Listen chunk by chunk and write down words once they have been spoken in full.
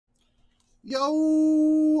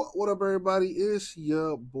Yo, what up, everybody? It's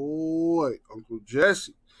your boy, Uncle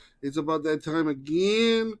Jesse. It's about that time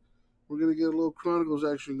again. We're gonna get a little Chronicles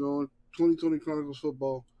action going. 2020 Chronicles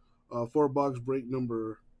football, 4 box break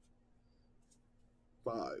number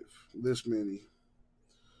 5. This many.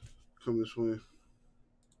 Come this way.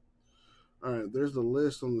 All right, there's the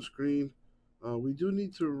list on the screen. We do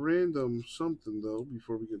need to random something though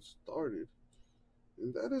before we get started,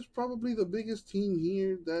 and that is probably the biggest team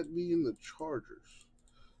here, that being the Chargers.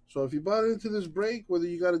 So if you bought into this break, whether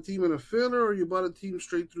you got a team in a filler or you bought a team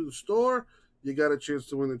straight through the store, you got a chance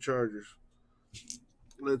to win the Chargers.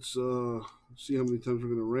 Let's see how many times we're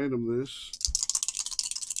going to random this.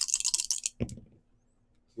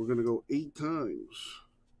 We're going to go 8 times.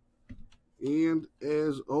 And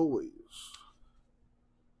as always,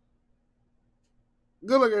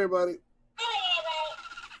 good luck, everybody.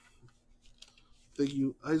 Thank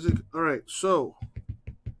you, Isaac. All right, so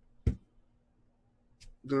I'm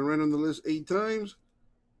going to random the list 8 times.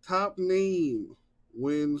 Top name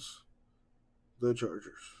wins the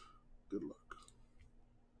Chargers. Good luck.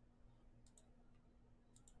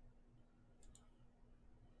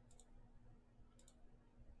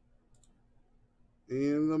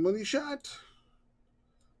 And the money shot.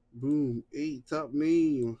 Boom. 8, top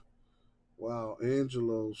name. Wow,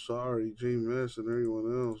 Angelo, sorry, James and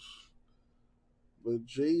everyone else. But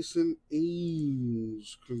Jason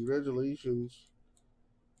Ames, congratulations,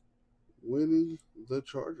 winning the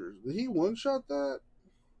Chargers. Did he one-shot that?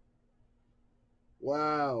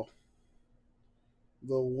 Wow.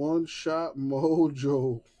 The one-shot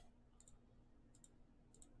mojo.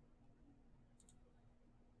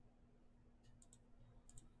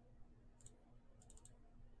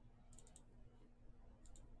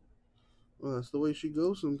 Well, that's the way she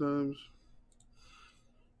goes sometimes.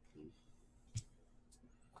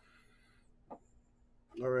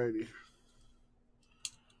 Alrighty.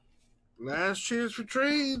 Last chance for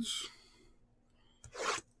trades.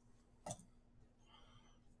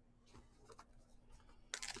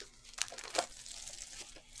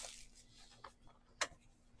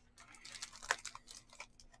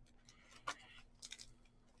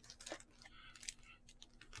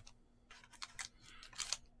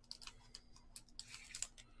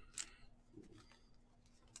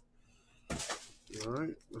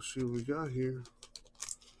 Alright, let's see what we got here.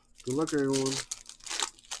 Good luck, everyone.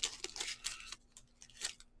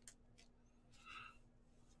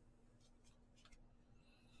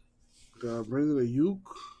 Got Brandon Ayuk,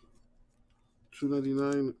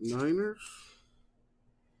 299 Niners.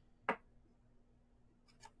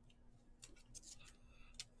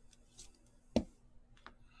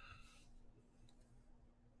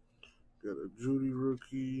 Got a Judy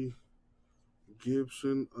rookie.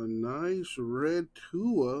 Gibson, a nice red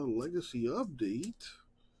Tua legacy update.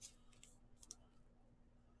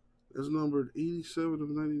 That's numbered 87 of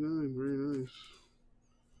 99. Very nice.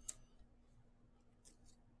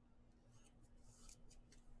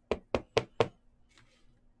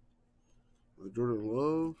 Jordan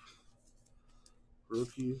Love,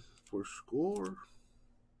 rookie for score.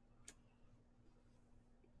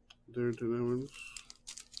 Darrington Evans,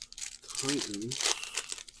 Titans.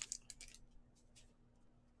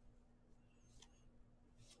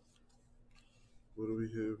 What do we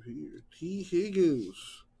have here? T.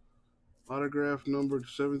 Higgins, autograph numbered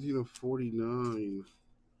 17 of 49.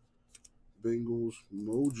 Bengals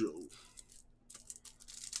Mojo.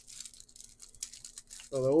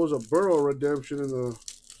 Oh, that was a Burrow redemption in the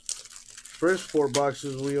first 4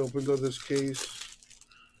 boxes we opened on this case.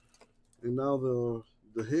 And now the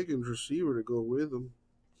Higgins receiver to go with him.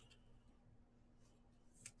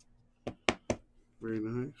 Very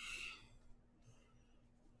nice.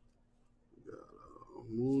 Got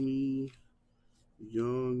Mooney,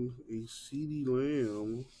 Young, a CD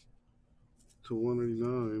Lamb to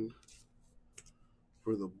 189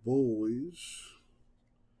 for the boys.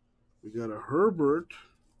 We got a Herbert,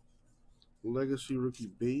 legacy rookie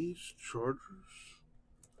base, Chargers.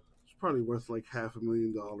 It's probably worth like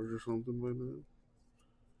 $500,000 or something by now.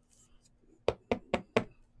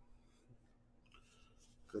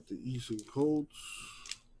 Got the Easton Colts.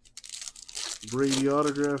 Brady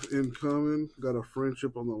autograph incoming. Got a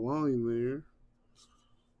friendship on the line there.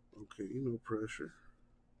 Okay, no pressure.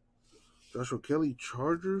 Joshua Kelly,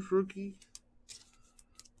 Chargers rookie.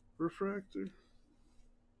 Refractor.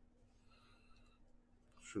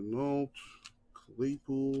 Chenault.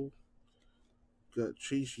 Claypool. Got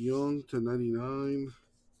Chase Young to 99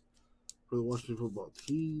 for the Washington football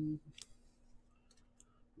team.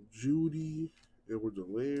 Judy.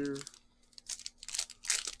 Edwards-Helaire.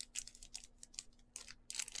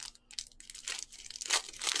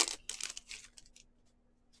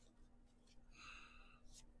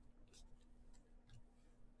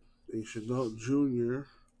 A Chenault Jr.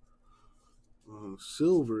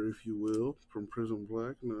 Silver, if you will, from Prism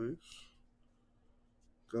Black. Nice.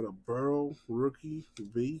 Got a Burrow rookie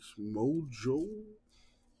base mojo.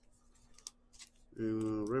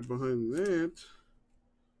 And right behind that,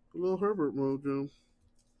 a little Herbert mojo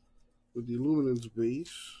with the Illuminance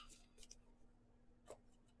base.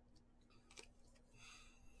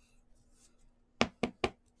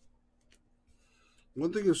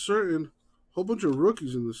 One thing is certain, whole bunch of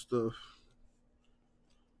rookies in this stuff.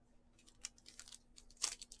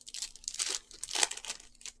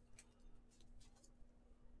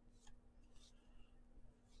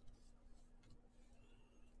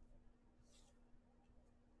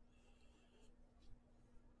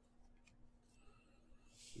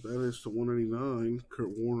 That is to 199. Kurt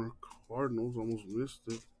Warner Cardinals. Almost missed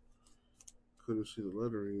it. Couldn't see the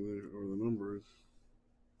lettering there or the numbering.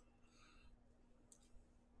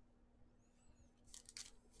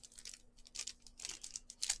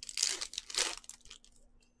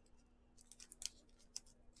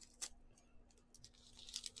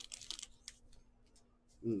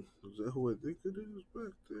 Is that who I think it is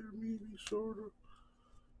back there? Maybe, sort of,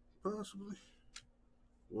 possibly.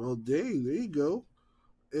 Well, dang, there you go.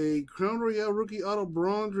 A Crown Royale rookie auto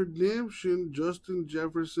bronze redemption, Justin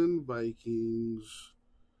Jefferson, Vikings.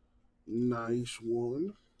 Nice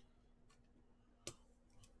one.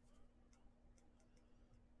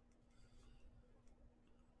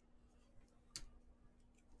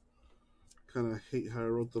 Kind of hate how I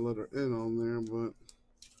wrote the letter N on there, but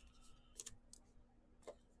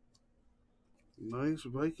nice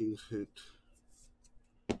Vikings hit.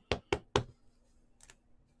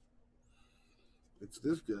 It's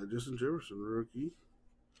this guy, Justin Jefferson, rookie.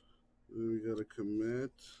 Then we got a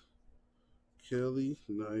Komet. Kelly,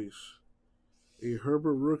 nice. A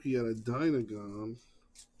Herbert rookie out of Dynagon.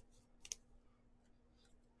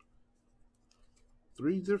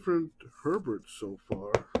 3 different Herberts so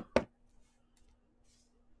far.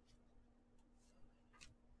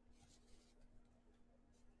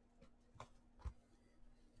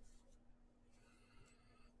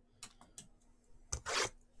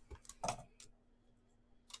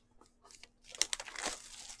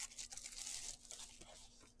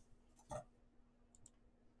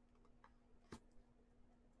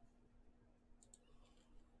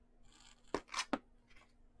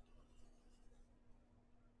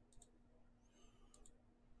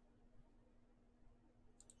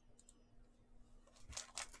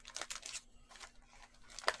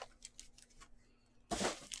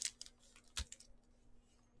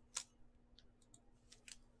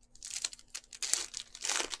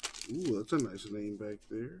 Ooh, that's a nice name back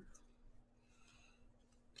there.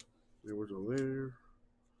 There was a layer.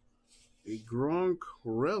 A Gronk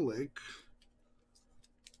relic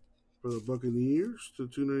for the Buccaneers to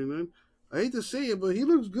 299. I hate to say it, but he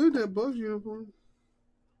looks good in that Bucs uniform.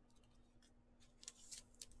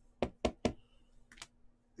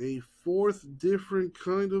 A 4th different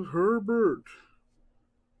kind of Herbert.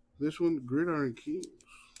 This one, Gridiron Kings.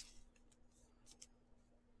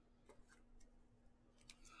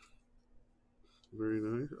 Very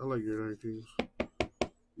nice. I like Gridiron Kings.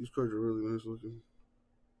 These cards are really nice looking.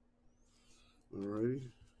 Alrighty.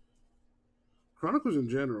 Chronicles in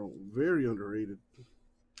general, very underrated.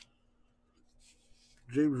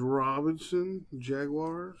 James Robinson,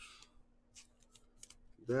 Jaguars.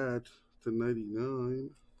 That to 99.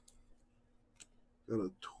 Got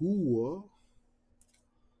a Tua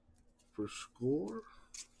for score.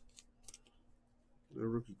 Got a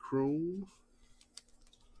rookie Chrome.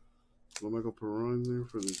 Michael Perrine there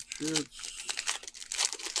for the Jets.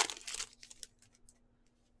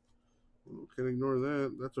 Well, can't ignore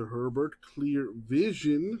that. That's a Herbert Clear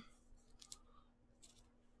Vision.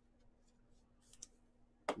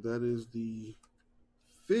 That is the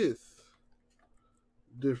 5th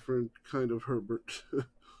different kind of Herbert.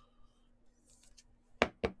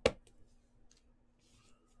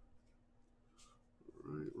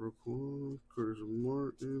 Alright, Roquan, Curtis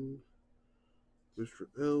Martin, Mr.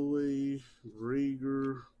 Elway,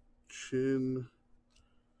 Rager, Chin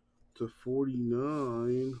to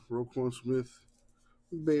 49, Roquan Smith,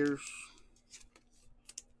 Bears.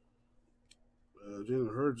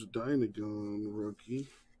 Jalen Hurts, Dynagon rookie.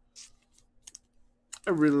 I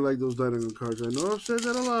really like those Dynagon cards. I know I've said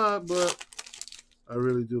that a lot, but I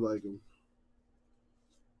really do like them.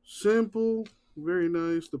 Simple, very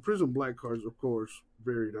nice. The Prism Black cards, of course,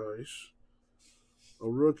 very nice. A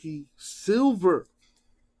rookie, silver,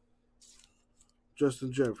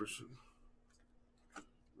 Justin Jefferson.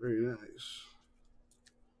 Very nice.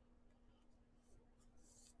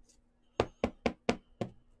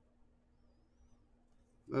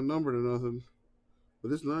 Not numbered or nothing,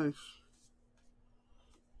 but it's nice.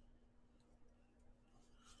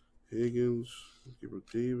 Higgins, Gabriel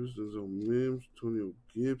Davis, Denzel Mims, Antonio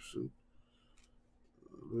Gibson,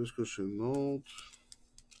 Wisco Chenault.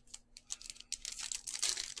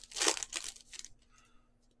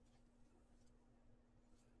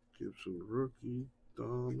 Gibson rookie,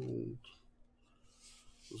 Donald.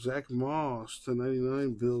 Zach Moss,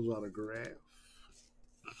 /99, Bills autograph.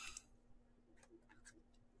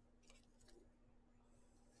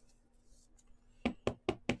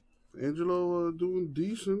 Angelo doing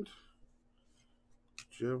decent.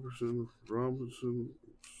 Jefferson, Robinson,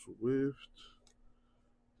 Swift,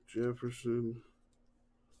 Jefferson,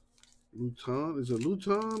 Luton. Is it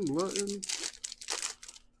Luton? Lutton?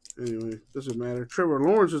 Anyway, doesn't matter. Trevor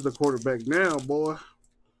Lawrence is the quarterback now, boy.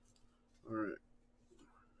 All right.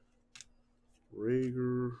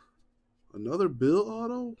 Rager. Another Bill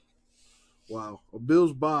auto? Wow. A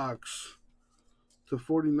Bills box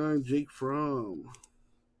 /49, Jake Fromm.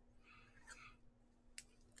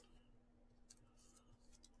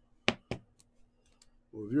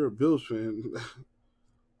 Well, if you're a Bills fan,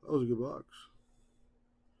 that was a good box.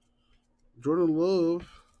 Jordan Love.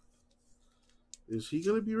 Is he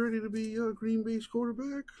going to be ready to be a Green Bay's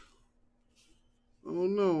quarterback? I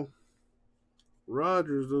don't know.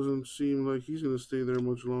 Rodgers doesn't seem like he's going to stay there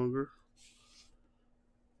much longer.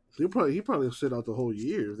 He probably will sit out the whole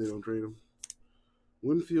year if they don't trade him.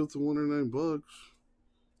 Winfield /109.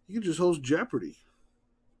 He could just host Jeopardy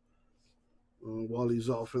while he's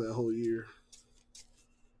off for that whole year.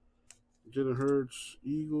 Jalen Hurts,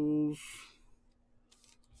 Eagles,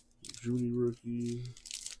 Judy rookie.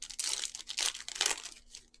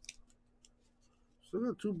 Still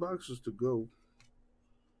got 2 boxes to go,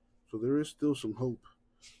 so there is still some hope.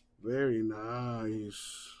 Very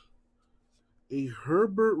nice. A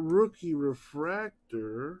Herbert rookie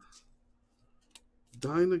refractor.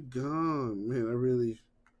 Dynagon. Man, I really...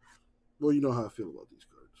 Well, you know how I feel about these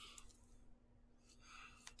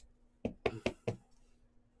cards.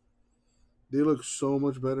 They look so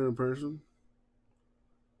much better in person.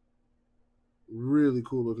 Really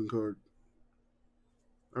cool looking card.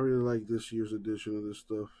 I really like this year's edition of this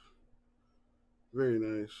stuff. Very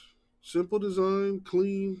nice. Simple design,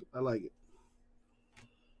 clean. I like it.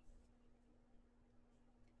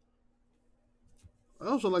 I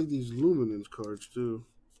also like these Luminance cards too.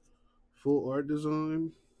 Full art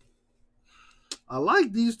design. I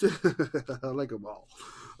like these two. I like them all.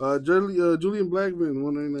 Julian Blackman,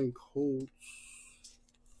 /199 Colts.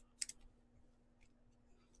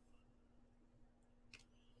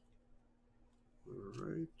 All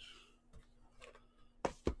right.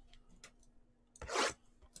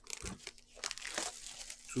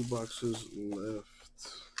 Two boxes left.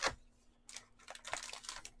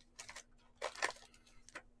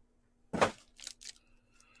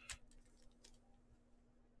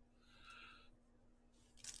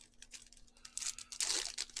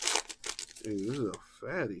 Hey, this is a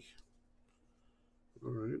fatty.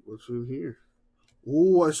 All right, what's in here?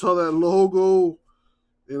 Oh, I saw that logo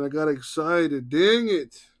and I got excited. Dang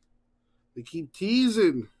it. They keep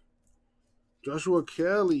teasing. Joshua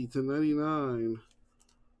Kelly /99.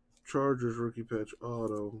 Chargers rookie patch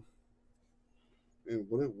auto. And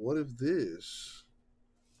what if this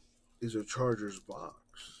is a Chargers box?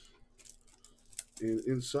 And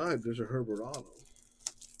inside there's a Herbert auto.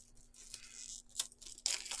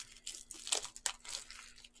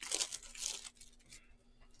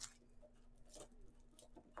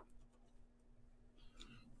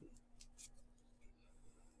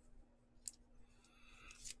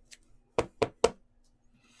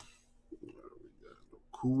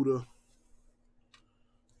 Kuda,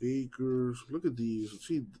 Akers. Look at these.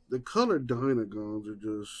 See, the color Dynagons are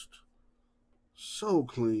just so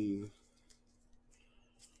clean.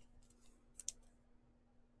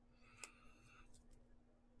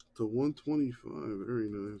 /125. Very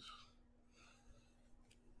nice.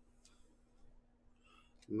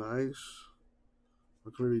 Nice.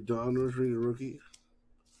 Clearly Donruss rated rookie.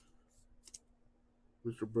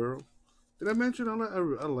 Mr. Burrow. Did I mention I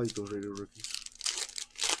like those rated rookies?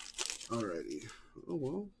 Alrighty. Oh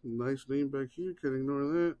well, nice name back here. Can't ignore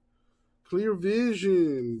that. Clear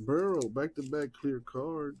Vision. Burrow. Back-to-back clear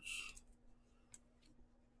cards.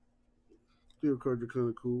 Clear cards are kind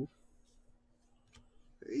of cool.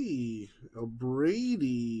 Hey, a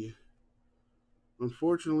Brady.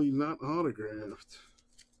 Unfortunately, not autographed.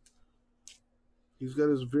 He's got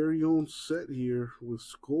his very own set here with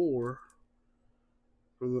score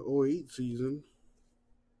from the 08 season.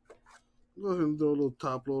 Go ahead and throw a little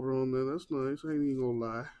top loader on there. That's nice. I ain't even gonna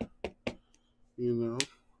lie. You know.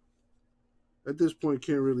 At this point,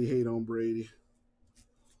 can't really hate on Brady.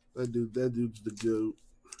 That dude's the GOAT.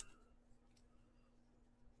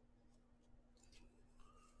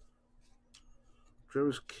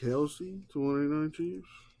 Travis Kelce to 189 Chiefs.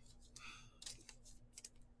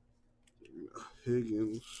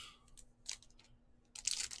 Higgins.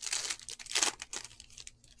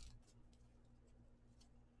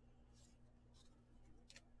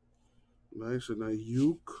 Nice. And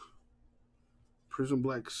Ayuk. Prism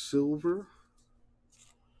Black Silver.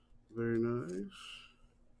 Very nice.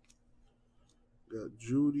 Got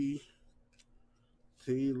Judy.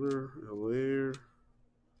 Taylor. Allaire.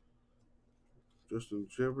 Justin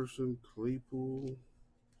Jefferson. Claypool.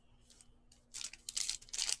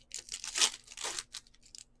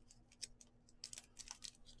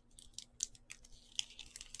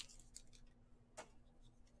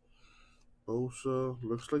 Bosa.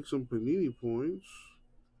 Looks like some Panini points.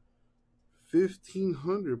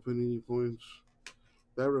 1,500 Panini points.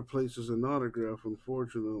 That replaces an autograph,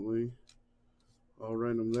 unfortunately. I'll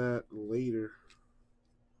random that later.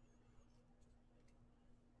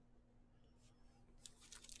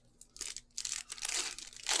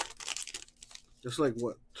 That's like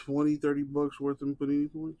what, 20, 30 bucks worth in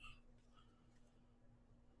Panini points?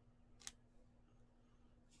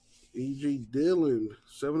 AJ Dillon,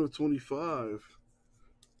 7 of 25.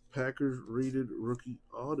 Packers rated rookie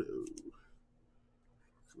auto.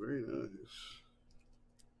 Very nice.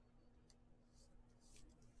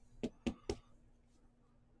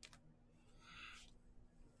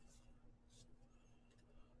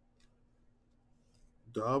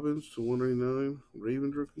 Dobbins to 199.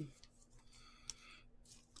 Ravens rookie.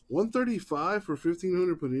 135 for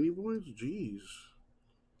 1,500 Panini points? Jeez.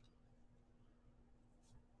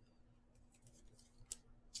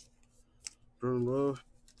 Jordan Love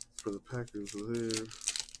for the Packers there.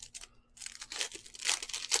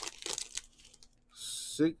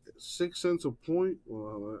 6 cents a point.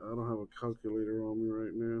 Well, I don't have a calculator on me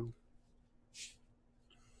right now.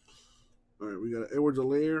 All right, we got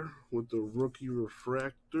Edwards-Helaire with the rookie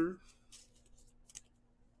refractor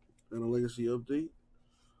and a legacy update.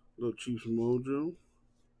 Little Chiefs mojo.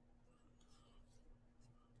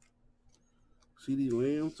 CD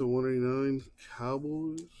Lamb to 189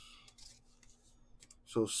 Cowboys.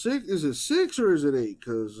 So is it 6 or is it 8?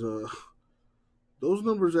 Because those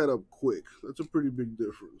numbers add up quick. That's a pretty big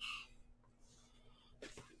difference.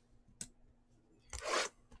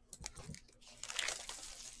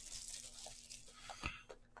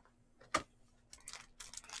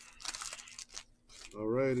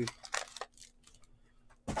 Alrighty.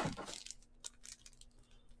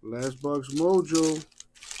 Last box mojo.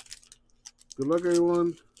 Good luck,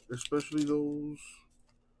 everyone, especially those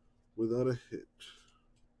without a hit.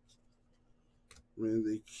 Man,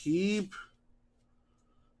 they keep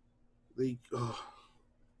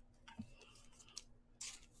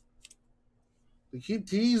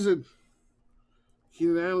teasing.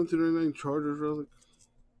 Keenan Allen to 99 Chargers relic.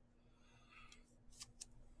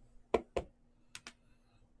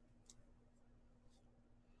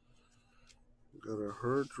 Got a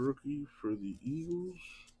Hurts rookie for the Eagles.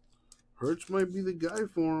 Hurts might be the guy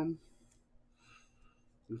for him.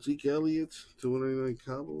 And Zeke Elliott to 199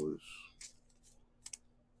 Cowboys.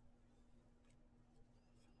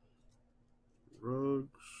 Ruggs,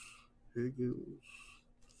 Higgins.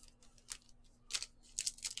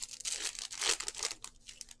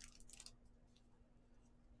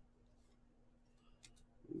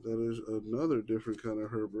 That is another different kind of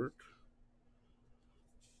Herbert.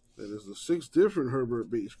 That is the 6 different Herbert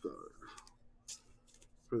base card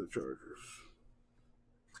for the Chargers.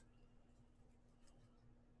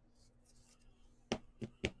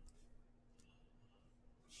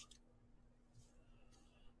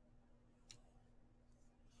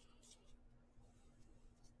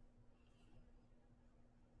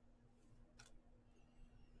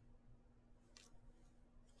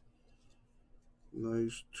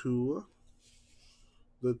 Nice Tua.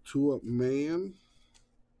 The Tua man.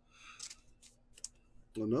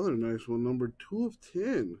 Another nice one. Number 2 of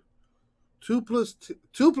 10. 2 plus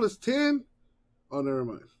 10? Oh, never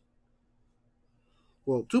mind.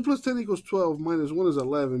 Well, 2 plus 10 equals 12. Minus 1 is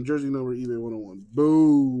 11. Jersey number eBay 101.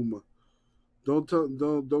 Boom.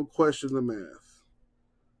 Don't question the math.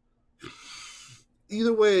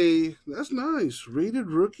 Either way, that's nice. Rated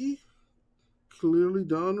rookie. Clearly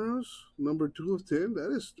Donruss, number 2 of 10.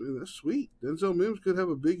 That's sweet. Denzel Mims could have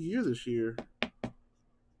a big year this year.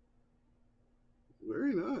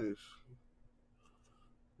 Very nice.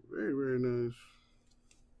 Very, very nice.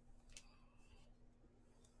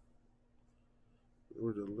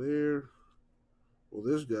 Edwards-Helaire. Well,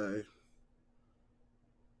 this guy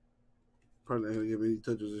Probably not going to get many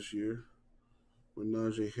touches this year with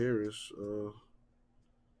Najee Harris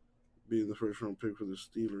being the first round pick for the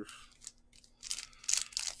Steelers.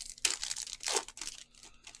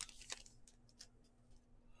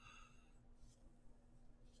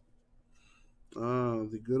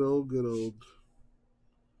 The good old.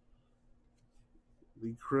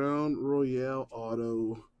 The Crown Royale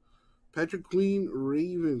auto. Patrick Queen,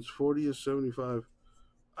 Ravens, 40 of 75.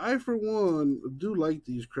 I, for one, do like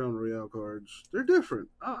these Crown Royale cards. They're different.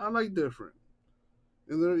 I like different.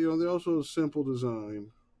 And they're also a simple design.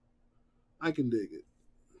 I can dig it.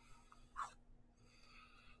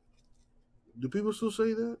 Do people still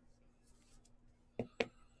say that?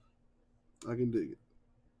 I can dig it.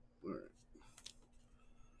 All right.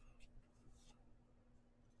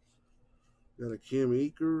 Got a Cam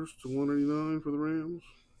Akers to 189 for the Rams.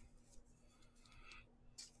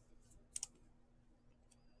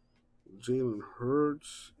 Jalen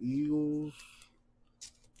Hurts, Eagles.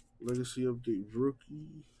 Legacy update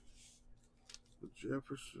rookie. The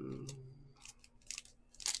Jefferson.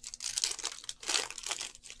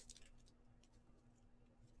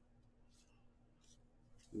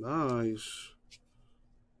 Nice.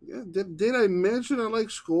 Yeah, did I mention I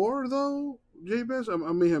like score though? J-Best? I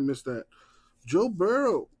may have missed that. Joe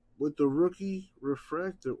Burrow with the rookie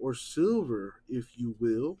refractor or silver, if you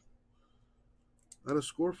will. Out of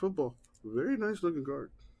Score Football. Very nice looking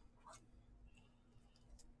card.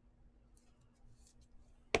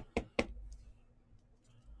 It's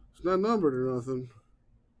not numbered or nothing,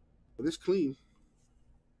 but it's clean.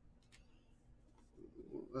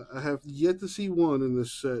 I have yet to see one in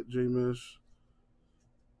this set, J-Miss.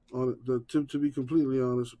 To be completely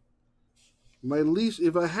honest, my least,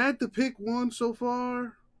 if I had to pick one so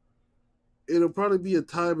far, it'll probably be a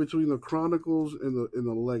tie between the Chronicles and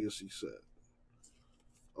the Legacy set.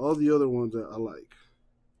 All the other ones that I like.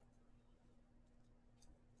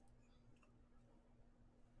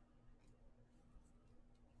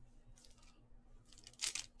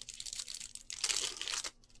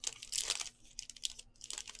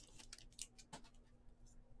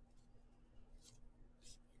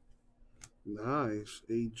 Nice.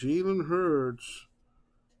 A Jalen Hurts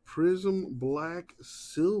Prism Black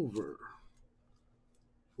Silver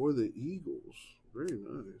for the Eagles. Very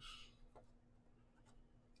nice.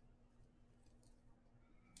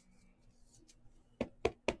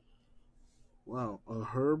 Wow. A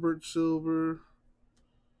Herbert Silver.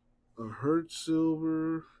 A Hurts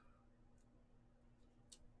Silver.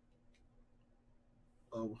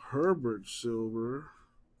 A Herbert Silver.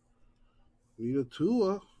 Need a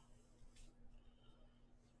Tua.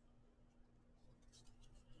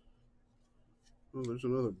 Oh, there's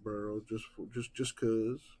another Burrow just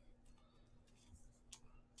cause.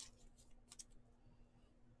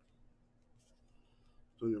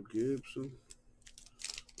 Daniel Gibson.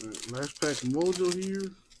 All right, last pack Mojo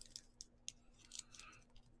here.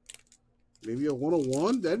 Maybe a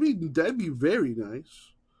 101. That'd be very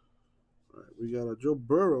nice. All right, we got a Joe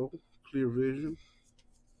Burrow clear vision.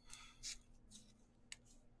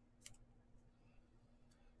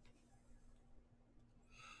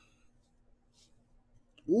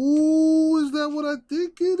 Ooh, is that what I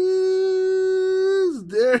think it is?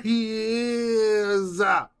 There he is.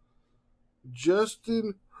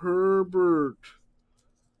 Justin Herbert.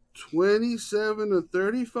 27 of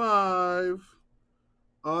 35.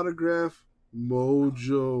 Autograph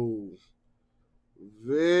Mojo.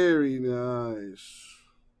 Very nice.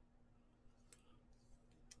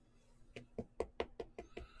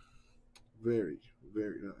 Very,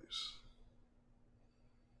 very nice.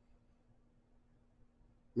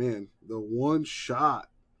 Man, the one shot.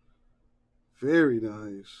 Very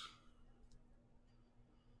nice.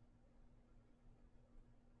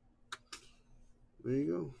 There you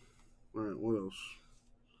go. All right, what else?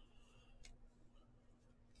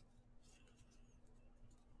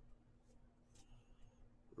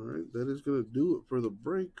 All right, that is going to do it for the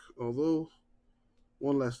break. Although,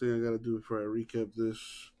 one last thing I got to do before I recap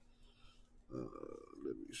this.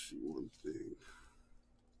 Let me see one thing.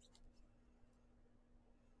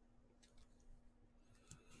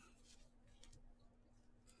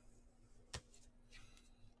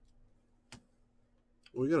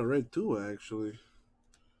 We got a red Tua, actually,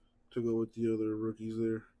 to go with the other rookies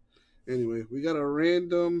there. Anyway, we got a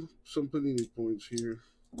random, some Panini points here.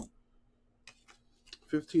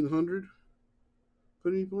 1,500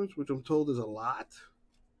 Panini points, which I'm told is a lot.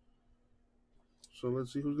 So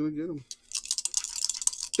let's see who's going to get them.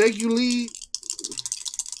 Thank you, Lee.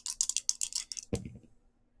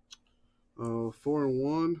 4 and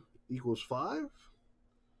 1 equals 5.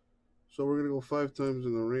 So we're going to go 5 times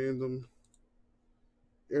in the random.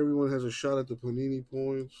 Everyone has a shot at the Panini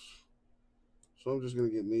points. So I'm just going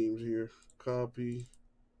to get names here. Copy.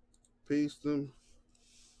 Paste them.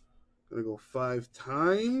 Going to go 5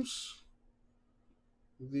 times.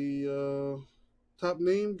 The top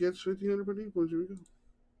name gets 1,500 Panini points. Here we go.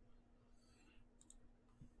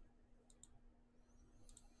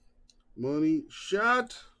 Money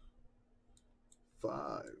shot.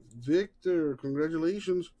 5. Victor,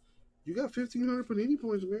 congratulations. You got 1,500 Panini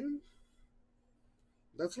points, man.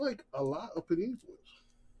 That's like a lot of Panini points.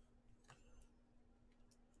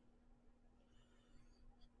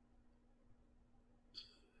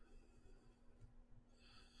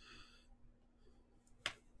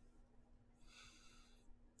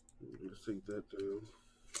 Let's take that down.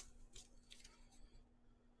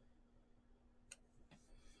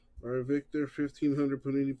 All right, Victor, 1,500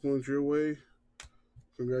 Panini points your way.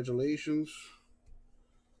 Congratulations.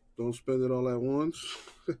 Don't spend it all at once.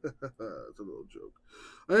 It's a little joke.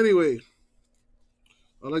 Anyway,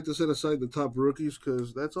 I like to set aside the top rookies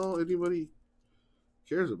because that's all anybody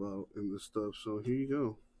cares about in this stuff. So here you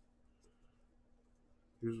go.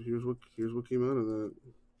 Here's what came out of that.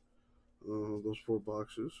 Those 4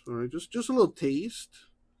 boxes. All right, just a little taste.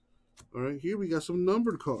 All right, here we got some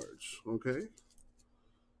numbered cards. Okay,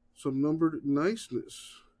 some numbered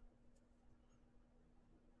niceness.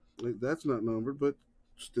 Like, that's not numbered, but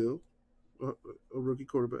still a rookie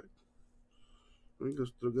quarterback. I think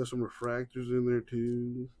still got some refractors in there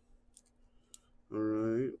too. All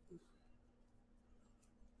right,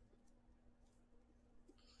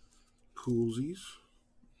 coolsies.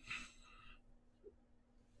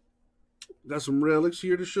 Got some relics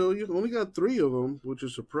here to show you. Only got 3 of them, which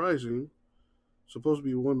is surprising. Supposed to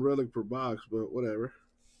be 1 relic per box, but whatever.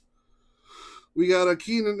 We got a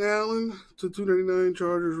Keenan Allen to 299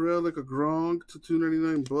 Chargers relic, a Gronk to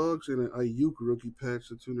 299 Bucks, and an Ayuk rookie patch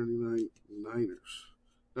to 299 Niners.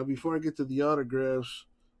 Now, before I get to the autographs,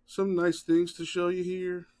 some nice things to show you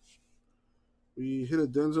here. We hit a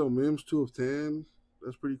Denzel Mims 2 of 10.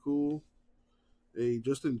 That's pretty cool. A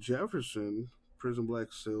Justin Jefferson Prism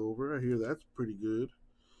Black Silver. I hear that's pretty good.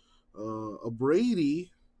 A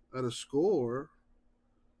Brady at a score.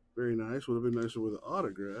 Very nice. Would have been nicer with an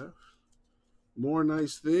autograph. More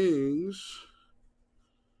nice things.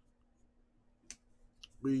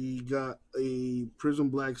 We got a Prism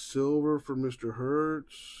Black Silver for Mr.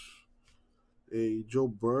 Hurts. A Joe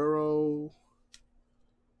Burrow.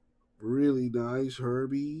 Really nice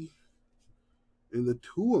Herbie. And the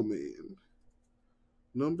Tua Man.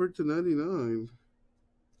 Numbered to 99.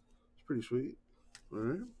 It's pretty sweet. All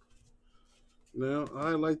right. Now,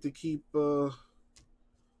 I like to keep the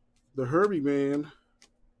Herbie Man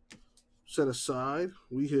set aside.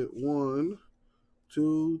 We hit 1,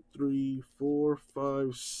 2, 3, 4,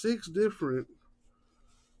 5, 6 different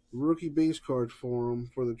rookie base cards for him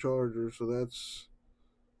for the Chargers. So that's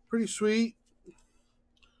pretty sweet.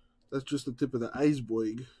 That's just the tip of the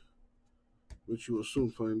iceberg, which you will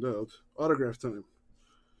soon find out. Autograph time.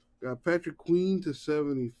 Got Patrick Queen to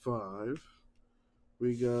 75.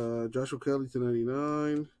 We got Joshua Kelly to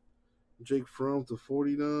 99. Jake Fromm to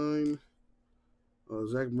 49.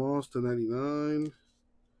 Zach Moss to 99.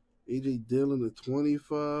 A.J. Dillon to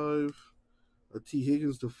 25. T.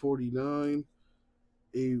 Higgins to 49.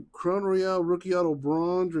 A Crown Royale Rookie Auto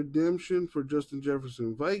Bronze Redemption for Justin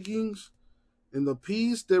Jefferson Vikings. And the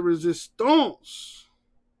piece de resistance.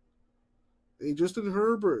 A Justin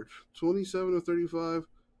Herbert, 27 of 35.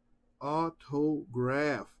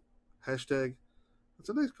 Autograph. Hashtag, that's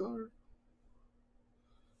a nice card.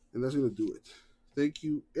 And that's going to do it. Thank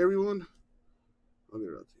you, everyone. I'll get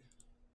it out to you.